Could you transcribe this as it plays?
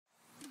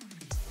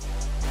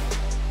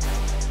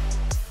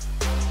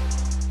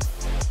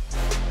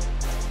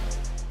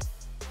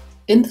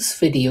In this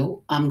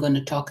video, I'm going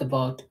to talk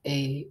about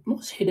a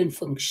most hidden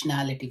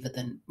functionality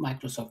within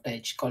Microsoft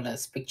Edge called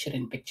as picture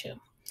in picture.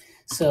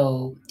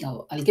 So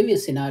I'll give you a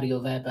scenario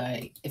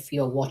whereby if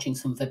you're watching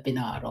some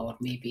webinar or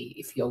maybe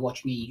if you're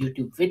watching a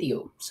YouTube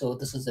video. So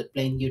this is a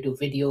plain YouTube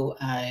video.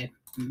 I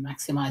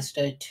maximized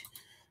it.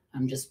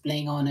 I'm just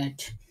playing on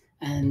it.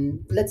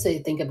 And let's say,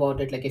 think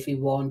about it like if you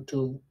want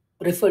to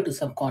refer to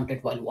some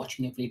content while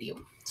watching a video.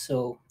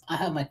 So I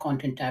have my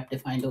content tab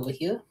defined over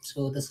here.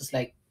 So this is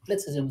like,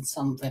 let's assume it's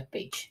some web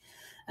page.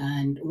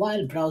 And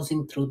while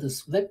browsing through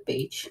this web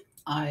page,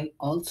 I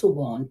also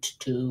want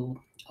to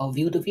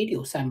view the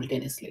video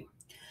simultaneously.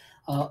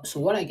 So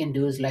what I can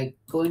do is like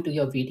go into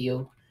your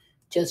video,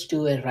 just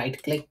do a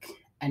right click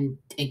and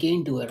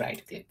again do a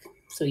right click.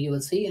 So you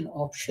will see an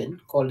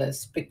option called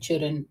as picture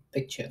in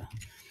picture.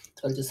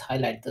 So I'll just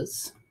highlight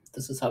this.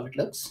 This is how it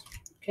looks.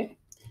 Okay.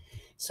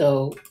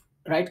 So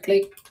right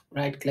click,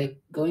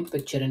 go in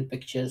picture in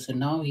picture. So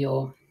now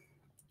your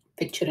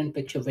picture in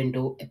picture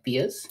window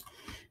appears.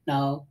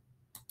 Now,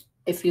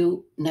 if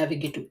you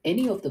navigate to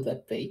any of the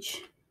web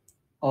page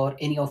or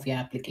any of your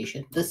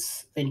application,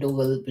 this window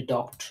will be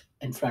docked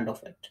in front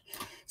of it.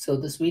 So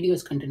this video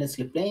is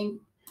continuously playing.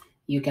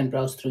 You can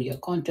browse through your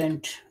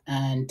content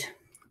and,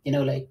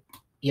 like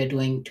you're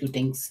doing two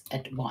things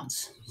at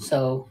once.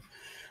 So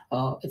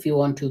if you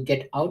want to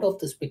get out of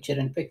this picture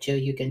in picture,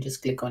 you can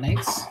just click on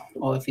X.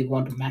 Or if you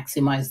want to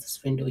maximize this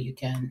window, you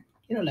can,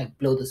 like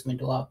blow this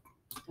window up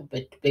a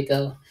bit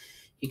bigger.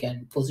 You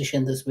can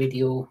position this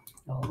video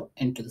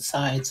into the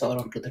sides or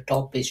onto the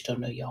top based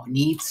on your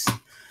needs.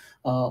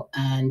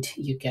 And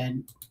you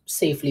can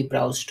safely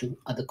browse to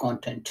other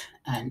content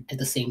and at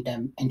the same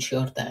time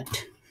ensure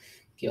that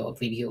your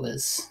video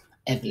is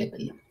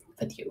available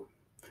with you.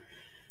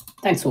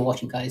 Thanks for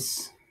watching,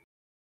 guys.